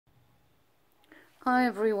Hi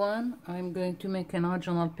everyone, I'm going to make an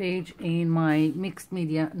original page in my mixed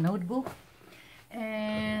media notebook,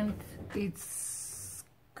 and it's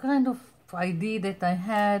kind of idea that I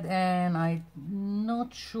had and I'm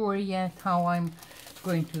not sure yet how I'm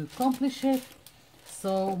going to accomplish it,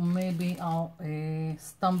 so maybe I'll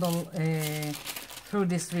stumble through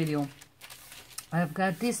this video. I've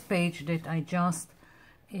got this page that I just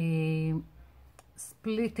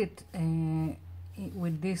split it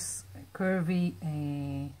with this curvy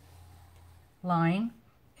line,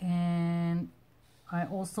 and I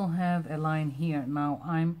also have a line here. Now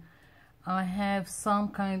I have some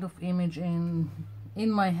kind of image in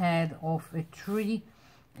my head of a tree,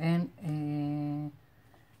 and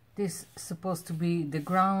this is supposed to be the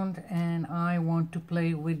ground, and I want to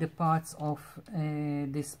play with the parts of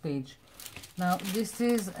this page. Now this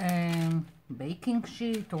is a baking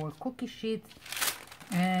sheet or cookie sheet,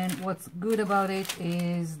 and what's good about it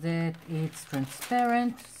is that it's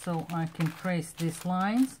transparent, so I can trace these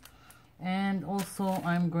lines, and also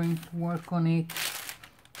I'm going to work on it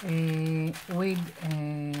with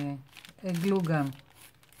a glue gun.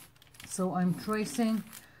 So I'm tracing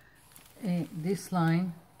this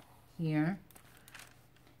line here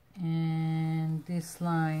and this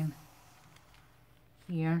line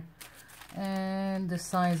here and the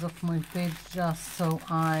size of my page, just so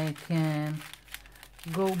I can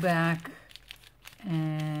go back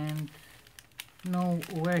and know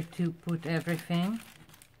where to put everything,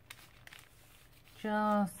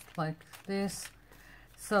 just like this.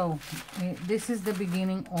 So this is the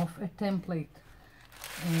beginning of a template,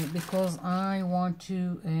 because I want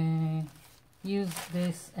to use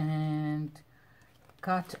this and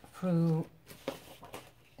cut through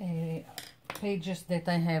pages that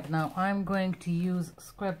I have. Now I'm going to use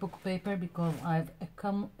scrapbook paper because I've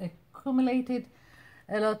accumulated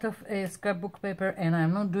a lot of scrapbook paper and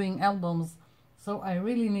I'm not doing albums, so I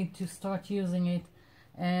really need to start using it.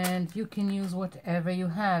 And you can use whatever you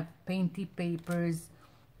have, painty papers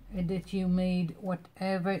that you made,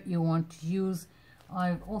 whatever you want to use.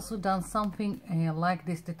 I've also done something like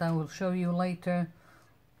this that I will show you later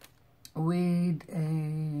with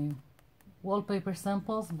wallpaper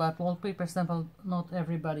samples, but wallpaper sample not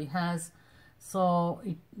everybody has, so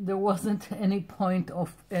there wasn't any point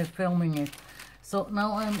of filming it. So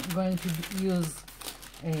now I'm going to use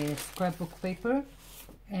a scrapbook paper,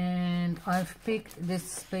 and I've picked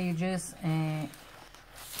these pages. A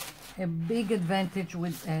big advantage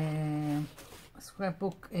with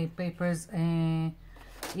scrapbook papers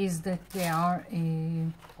is that they are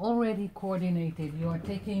already coordinated. You are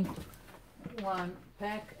taking one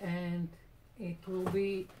pack and it will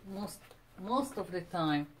be most of the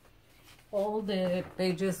time all the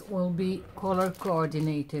pages will be color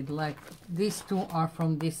coordinated, like these two are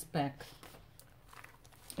from this pack.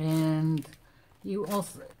 And you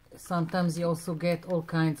also sometimes you also get all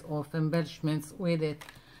kinds of embellishments with it,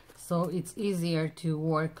 so it's easier to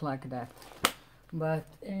work like that, but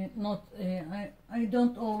I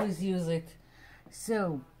don't always use it.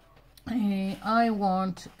 So I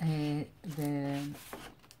want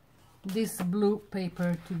this blue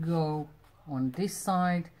paper to go on this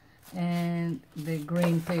side and the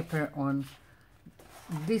green paper on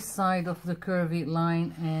this side of the curvy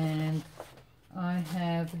line, and I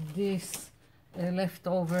have this left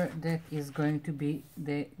over that is going to be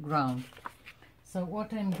the ground. So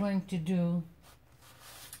what I'm going to do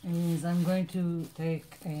is I'm going to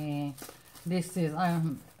take this is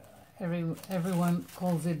everyone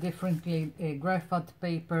calls it differently, graphite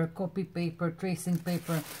paper, copy paper, tracing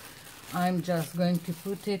paper. I'm just going to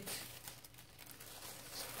put it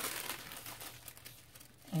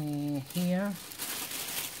here.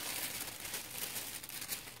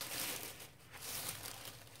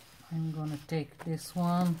 I'm gonna take this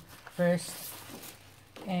one first,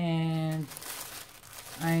 and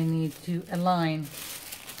I need to align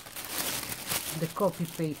the copy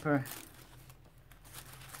paper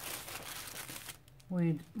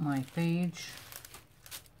with my page,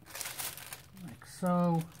 like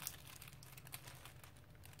so.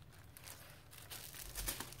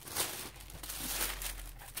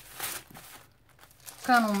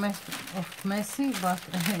 Kind of messy, but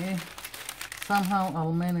somehow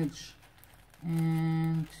I'll manage.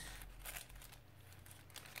 And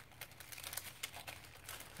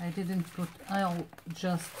I'll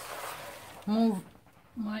just move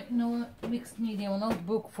my mixed media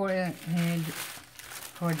notebook for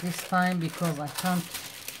this time, because I can't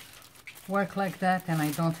work like that and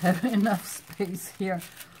I don't have enough space here.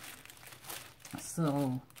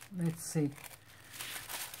 So let's see,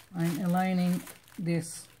 I'm aligning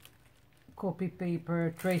this copy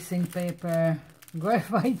paper, tracing paper,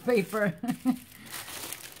 graphite paper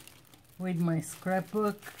with my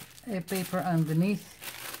scrapbook paper underneath,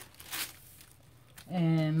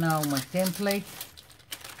 and now my template.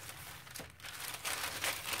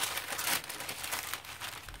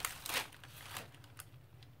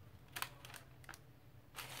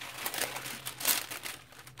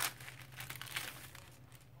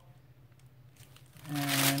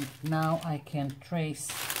 And now I can trace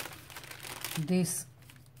this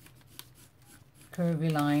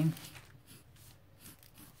curvy line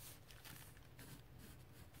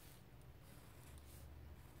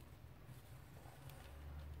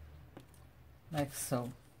like so.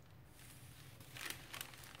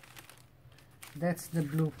 That's the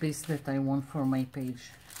blue piece that I want for my page.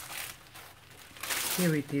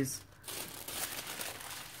 Here it is.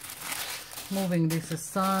 Moving this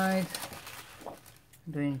aside,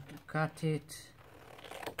 going to cut it.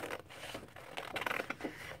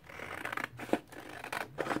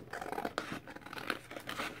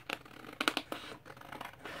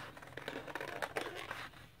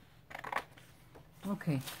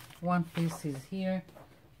 Okay, one piece is here,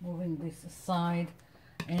 moving this aside,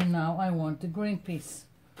 and now I want the green piece.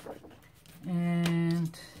 And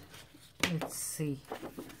let's see,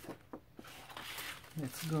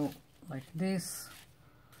 let's go like this,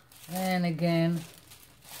 and again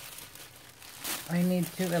I need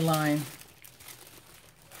to align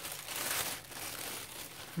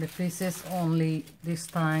the pieces, only this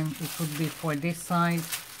time it would be for this side,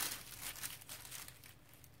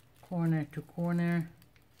 corner to corner.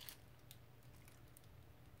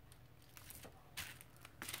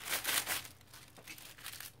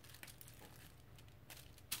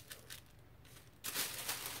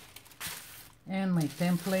 And my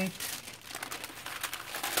template.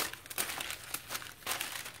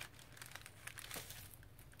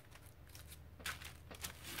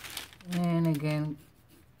 And again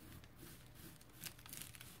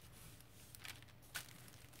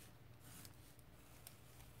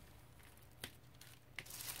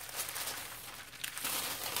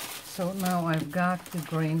so now I've got the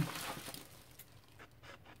green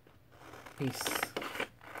piece.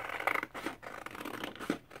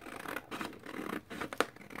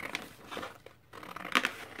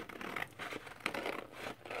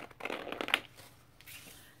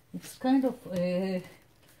 It's kind of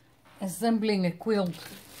assembling a quilt.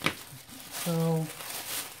 So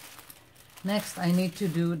next I need to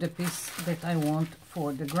do the piece that I want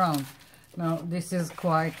for the ground. Now this is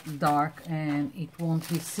quite dark and it won't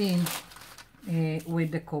be seen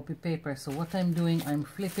with the copy paper. So what I'm doing, I'm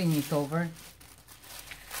flipping it over.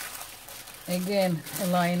 Again,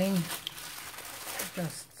 aligning,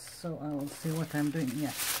 just so I will see what I'm doing.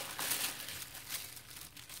 Yes,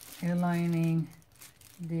 aligning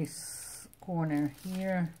this corner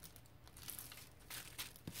here.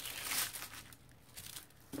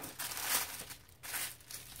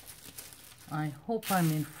 I hope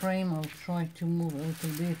I'm in frame. I'll try to move a little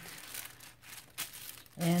bit.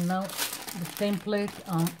 And now the template,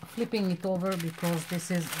 I'm flipping it over because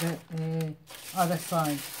this is the other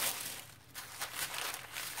side.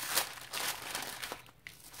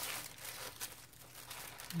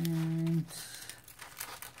 And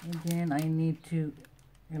again, I need to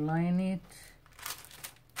align it.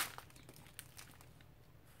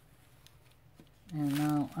 And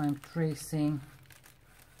now I'm tracing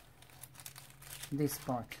this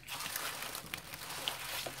part.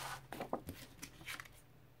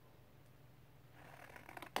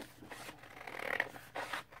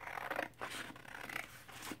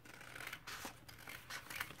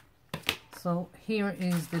 So here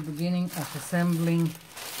is the beginning of assembling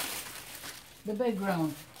the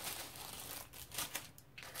background.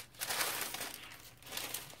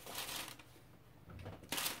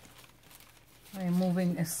 I'm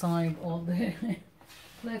moving aside all the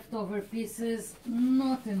leftover pieces,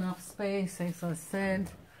 not enough space as I said,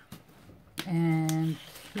 and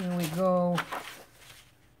here we go,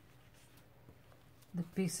 the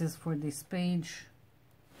pieces for this page.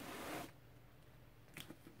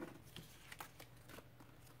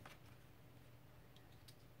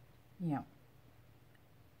 Yeah,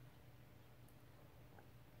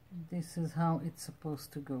 this is how it's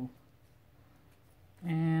supposed to go,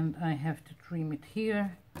 and I have to trim it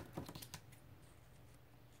here.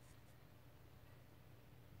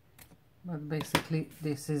 But basically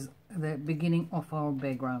this is the beginning of our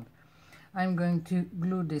background. I'm going to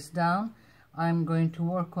glue this down. I'm going to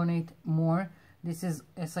work on it more. This is,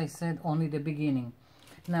 as I said, only the beginning.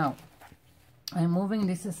 Now I'm moving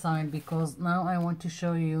this aside because now I want to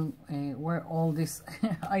show you where all this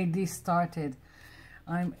idea started.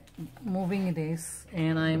 I'm moving this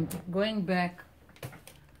and I'm going back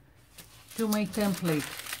to my template.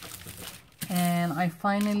 and I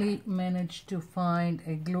finally managed to find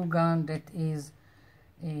a glue gun that is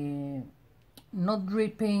not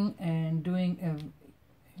dripping and doing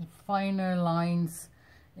finer lines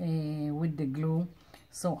with the glue.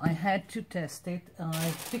 So I had to test it.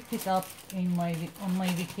 I picked it up on my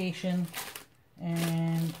vacation,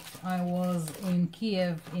 and I was in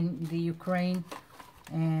Kiev in the Ukraine,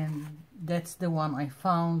 and that's the one I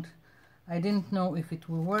found. I didn't know if it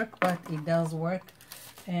will work, but it does work.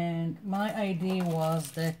 And my idea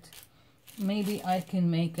was that maybe I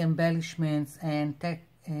can make embellishments and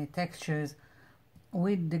textures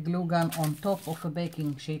with the glue gun on top of a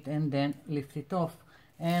baking sheet and then lift it off.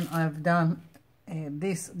 And I've done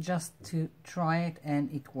this just to try it,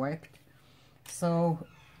 and it worked. So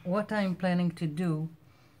what I'm planning to do,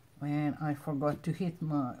 and I forgot to hit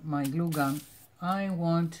my glue gun, I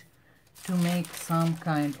want to make some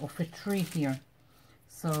kind of a tree here.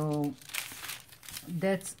 So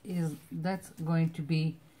that's going to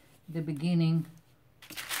be the beginning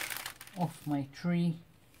of my tree,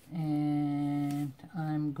 and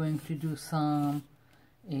I'm going to do some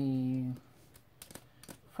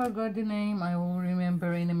forgot the name, I will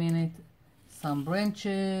remember in a minute, some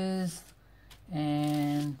branches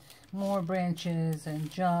and more branches, and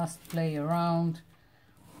just play around.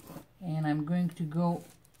 And I'm going to go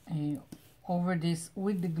over this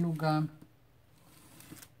with the glue gun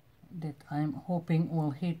that I'm hoping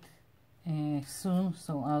will hit soon,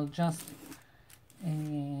 so I'll just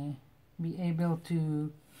be able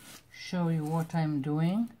to show you what I'm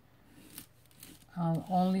doing. I'll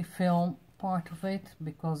only film part of it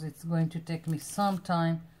because it's going to take me some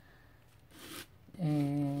time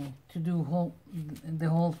to do the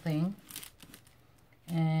whole thing.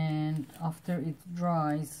 And after it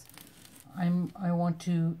dries, I want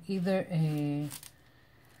to either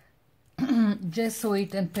gesso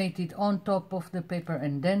it and paint it on top of the paper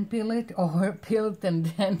and then peel it, or peel it and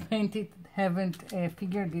then paint it. Haven't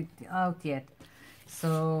figured it out yet.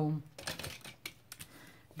 So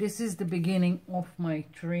this is the beginning of my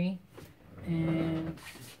tree, and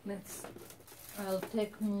I'll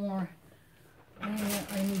take more.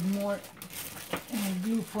 I need more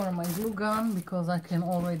glue for my glue gun because I can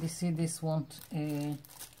already see this won't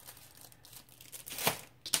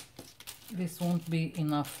be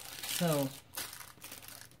enough. So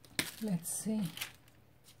let's see.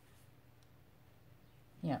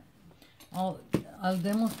 Yeah, I'll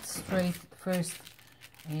demonstrate first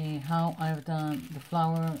how I've done the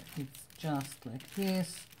flower. It's just like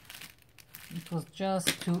this. It was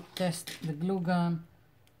just to test the glue gun,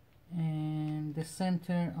 and the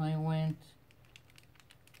center I went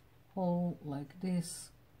whole like this,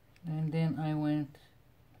 and then I went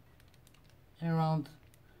around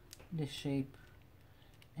the shape.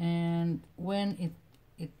 And when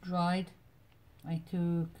it dried, I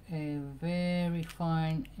took a very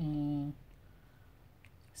fine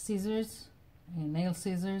scissors, nail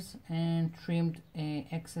scissors, and trimmed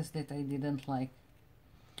excess that I didn't like.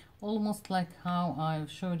 Almost like how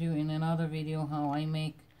I've showed you in another video how I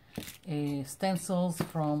make stencils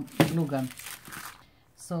from glue gun.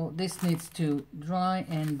 So this needs to dry,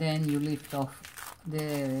 and then you lift off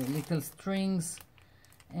the little strings,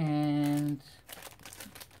 and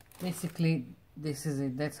basically this is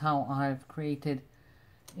it. That's how I've created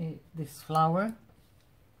this flower.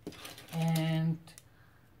 And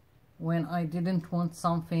when I didn't want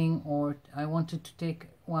something, or I wanted to take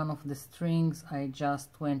one of the strings, I just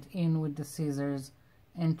went in with the scissors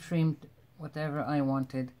and trimmed whatever I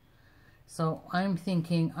wanted. So I'm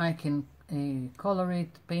thinking I can color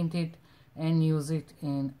it, paint it, and use it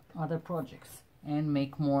in other projects and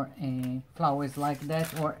make more flowers like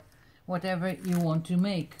that, or whatever you want to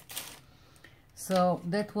make. So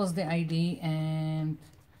that was the idea, and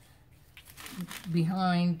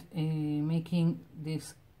behind making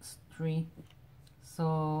this tree.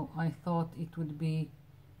 So I thought it would be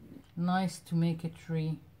nice to make a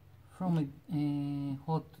tree from a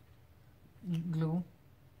hot glue.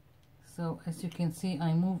 So as you can see,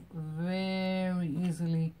 I move very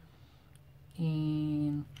easily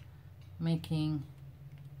in making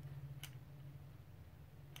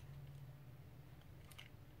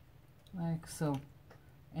like so.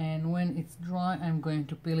 And when it's dry, I'm going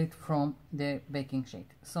to peel it from the baking sheet.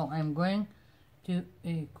 So I'm going to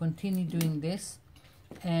continue doing this,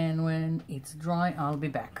 and when it's dry, I'll be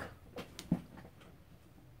back.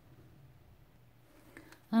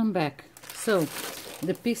 I'm back. So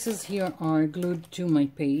the pieces here are glued to my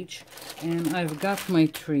page, and I've got my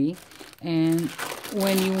tree. And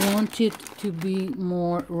when you want it to be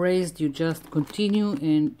more raised, you just continue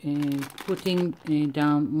and putting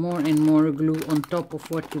down more and more glue on top of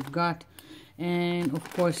what you've got, and of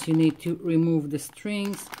course you need to remove the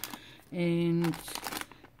strings, and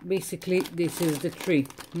basically this is the tree.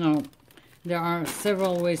 Now there are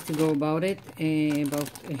several ways to go about it, about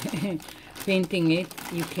painting it.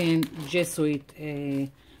 You can gesso it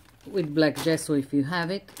with black gesso if you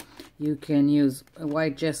have it. You can use a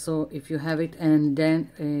white gesso if you have it, and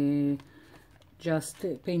then just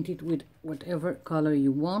paint it with whatever color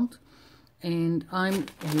you want. And I'm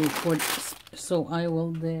so I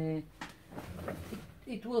will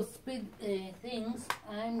it will speed things.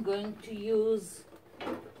 I'm going to use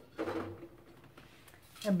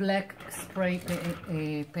a black spray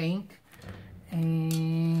paint,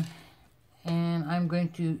 and I'm going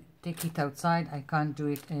to take it outside. I can't do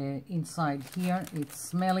it inside here. It's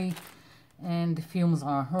smelly and the fumes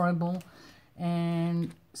are horrible,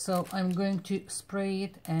 and so I'm going to spray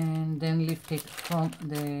it and then lift it from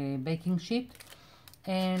the baking sheet.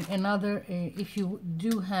 And another, if you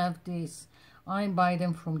do have this, I buy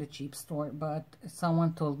them from the cheap store, but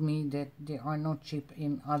someone told me that they are not cheap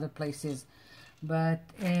in other places. But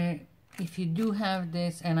if you do have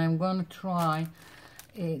this, and I'm going to try,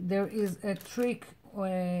 there is a trick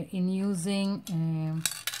in using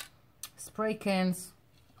spray cans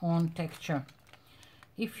on texture.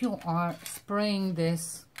 If you are spraying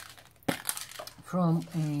this from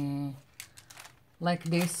like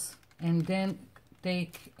this, and then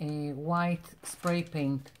take a white spray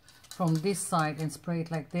paint from this side and spray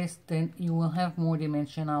it like this, then you will have more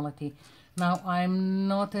dimensionality. Now, I'm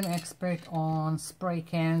not an expert on spray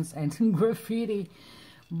cans and graffiti,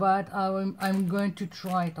 but I'm going to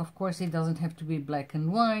try it. Of course, it doesn't have to be black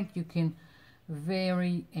and white. You can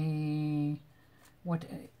vary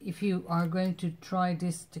if you are going to try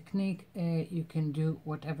this technique, you can do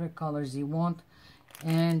whatever colors you want.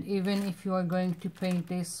 And even if you are going to paint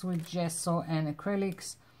this with gesso and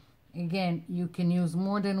acrylics, again, you can use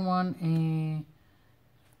more than one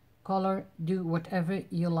color. Do whatever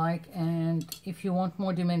you like. And if you want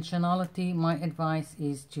more dimensionality, my advice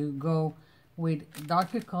is to go with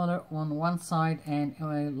darker color on one side and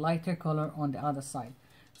a lighter color on the other side.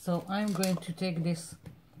 So I'm going to take this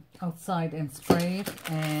outside and spray it,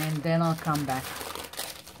 and then I'll come back.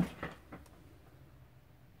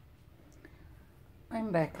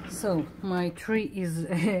 I'm back. So my tree is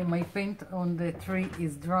my paint on the tree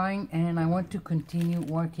is drying, and I want to continue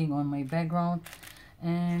working on my background.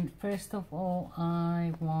 And first of all,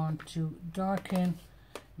 I want to darken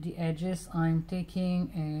the edges. I'm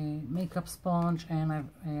taking a makeup sponge, and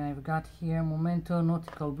I've got here Memento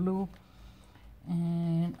Nautical Blue,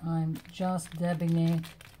 and I'm just dabbing it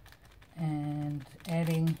and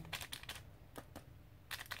adding.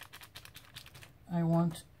 I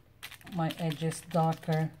want my edges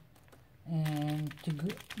darker, and to go,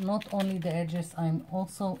 not only the edges, I'm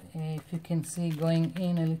also, if you can see, going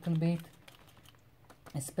in a little bit,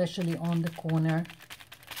 especially on the corner.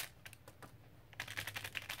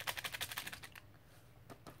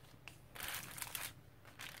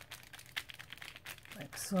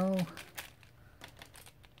 Like so.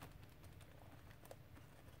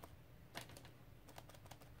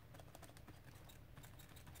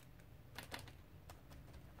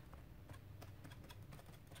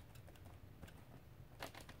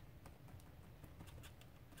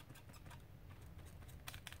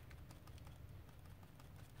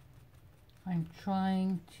 I'm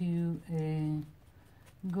trying to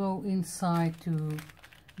go inside to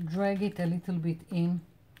drag it a little bit in.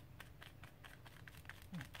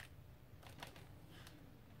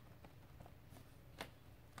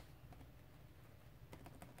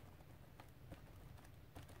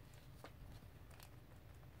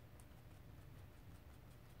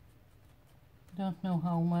 Don't know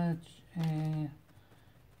how much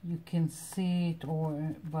you can see it,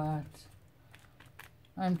 but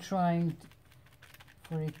I'm trying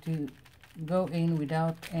for it to go in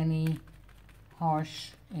without any harsh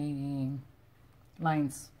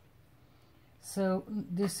lines. So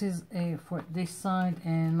this is for this side,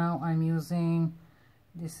 and now I'm using,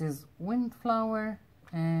 this is windflower,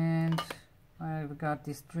 and I've got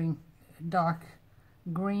this dark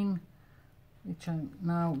green, which I'm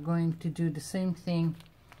now going to do the same thing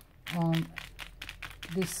on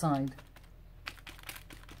this side.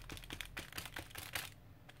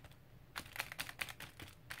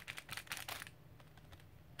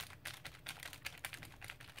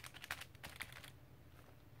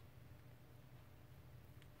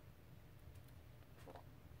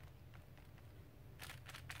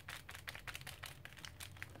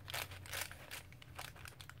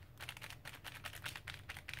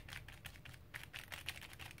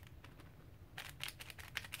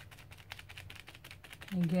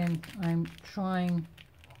 Again, I'm trying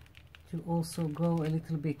to also go a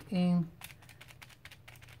little bit in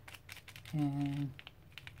and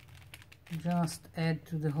just add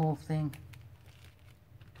to the whole thing.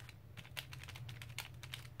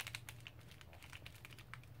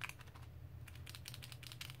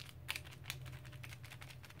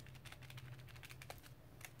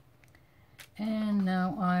 And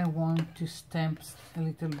now I want to stamp a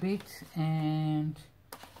little bit, and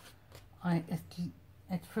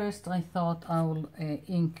at first I thought I will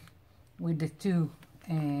ink with the two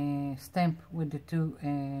stamp with the two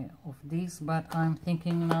of these, but I'm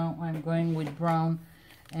thinking now I'm going with brown,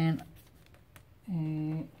 and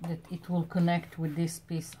that it will connect with this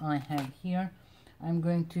piece I have here. I'm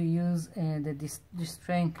going to use the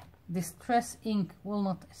distress ink, will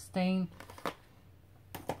not stain.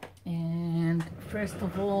 And first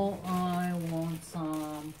of all, I want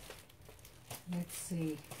some, let's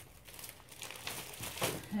see,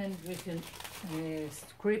 handwritten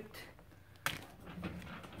script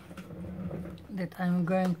that I'm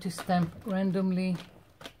going to stamp randomly.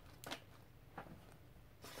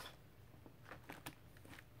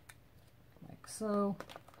 Like so.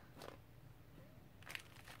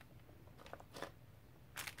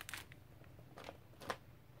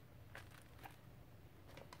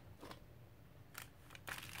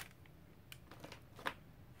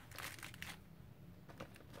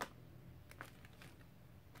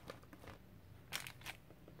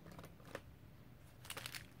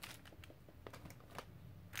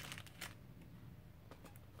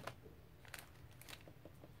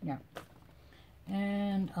 Yeah,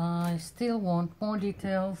 and I still want more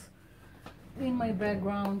details in my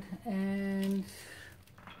background. And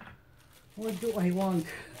what do I want?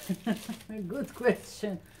 Good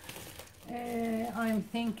question. I'm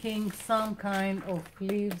thinking some kind of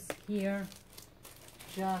leaves here,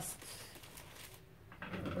 just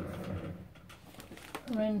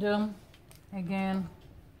random again.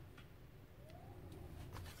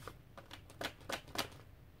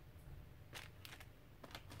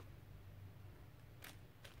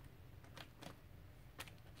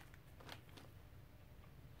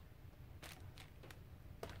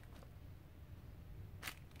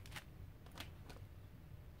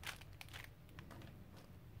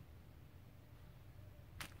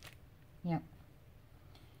 Yeah,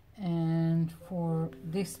 and for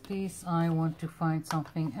this piece I want to find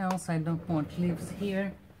something else. I don't want leaves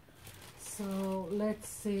here, so let's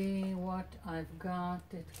see what I've got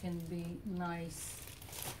that can be nice.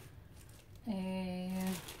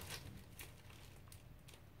 And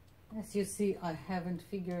as you see, I haven't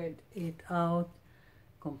figured it out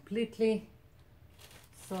completely.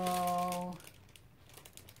 So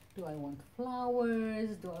do I want flowers?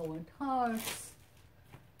 Do I want hearts?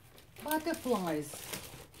 Butterflies,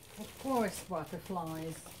 of course,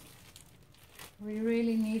 butterflies. We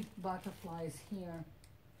really need butterflies here.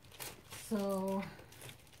 So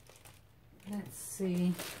let's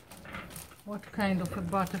see, what kind of a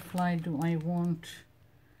butterfly do I want?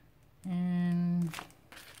 And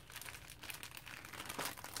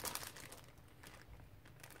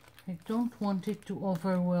I don't want it to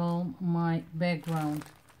overwhelm my background.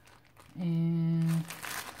 And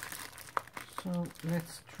so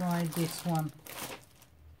let's try this one.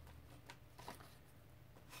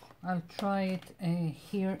 I'll try it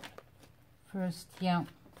here first. Yeah,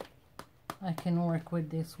 I can work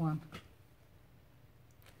with this one.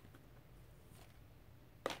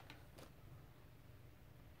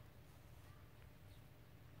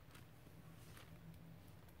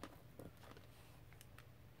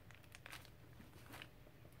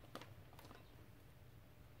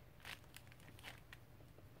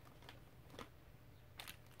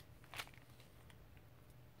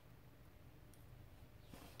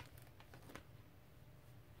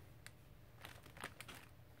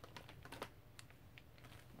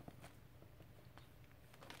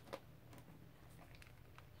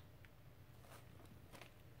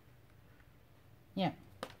 Yeah,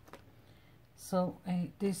 so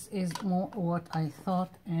this is more what I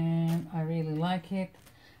thought, and I really like it.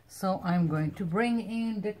 So I'm going to bring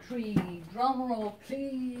in the tree. Drum roll,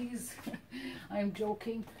 please. I'm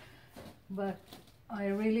joking, but I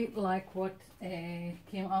really like what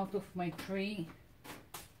came out of my tree.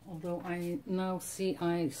 Although I now see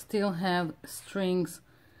I still have strings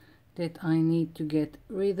that I need to get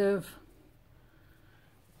rid of,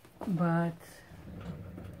 but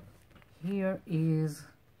here is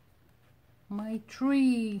my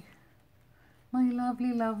tree, my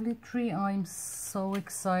lovely, lovely tree. I'm so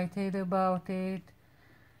excited about it.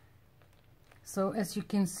 So as you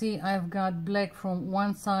can see, I've got black from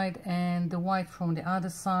one side and the white from the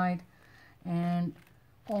other side, and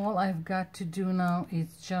all I've got to do now is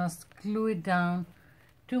just glue it down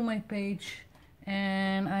to my page,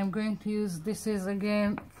 and I'm going to use, this is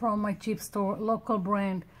again from my cheap store, local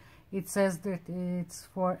brand. It says that it's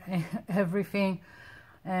for everything,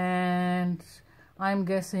 and I'm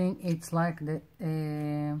guessing it's like the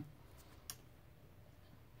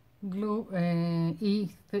glue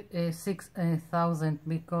E6000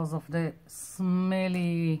 because of the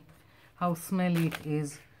smelly, how smelly it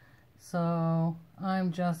is. So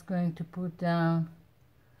I'm just going to put down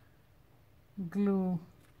glue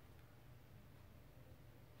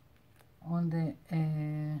on the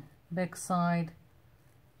back side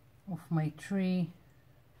of my tree.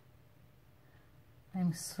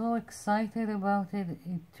 I'm so excited about it.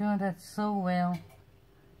 It turned out so well,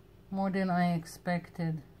 more than I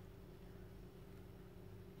expected.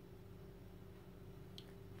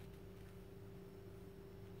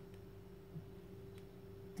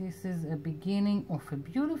 This is a beginning of a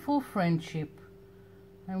beautiful friendship.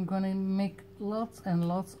 I'm gonna make lots and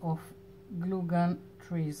lots of glue gun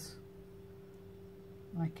trees.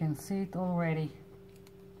 I can see it already.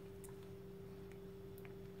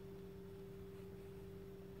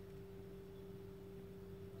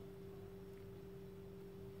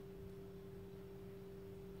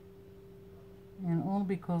 And all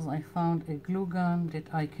because I found a glue gun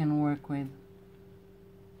that I can work with.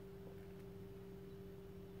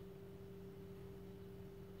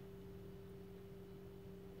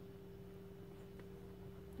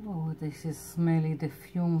 Oh, this is smelly. The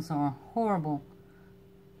fumes are horrible.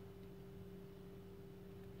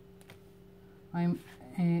 I'm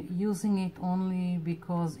using it only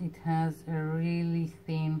because it has a really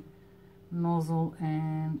thin nozzle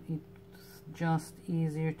and it's just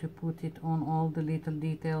easier to put it on all the little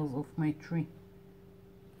details of my tree.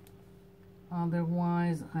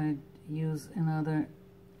 Otherwise I'd use another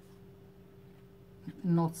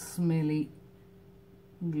not smelly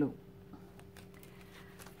glue.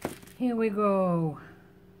 Here we go.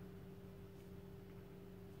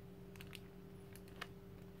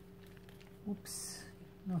 Oops,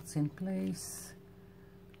 not in place.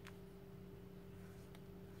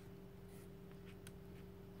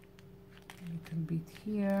 A little bit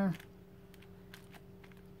here.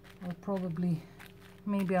 Or probably,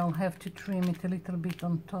 maybe I'll have to trim it a little bit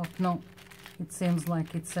on top. No, it seems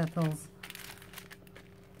like it settles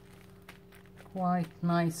quite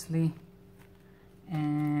nicely.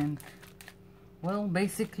 And well,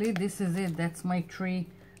 basically this is it. That's my tree,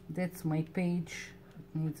 that's my page. It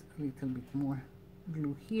needs a little bit more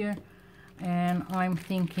glue here, and I'm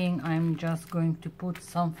thinking I'm just going to put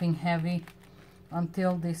something heavy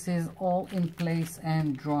until this is all in place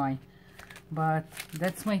and dry. But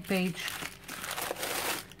that's my page.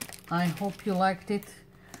 I hope you liked it.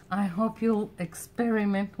 I hope you'll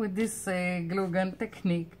experiment with this glue gun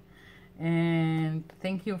technique. And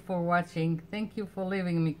thank you for watching. Thank you for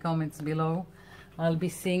leaving me comments below. I'll be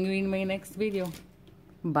seeing you in my next video.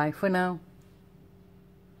 Bye for now.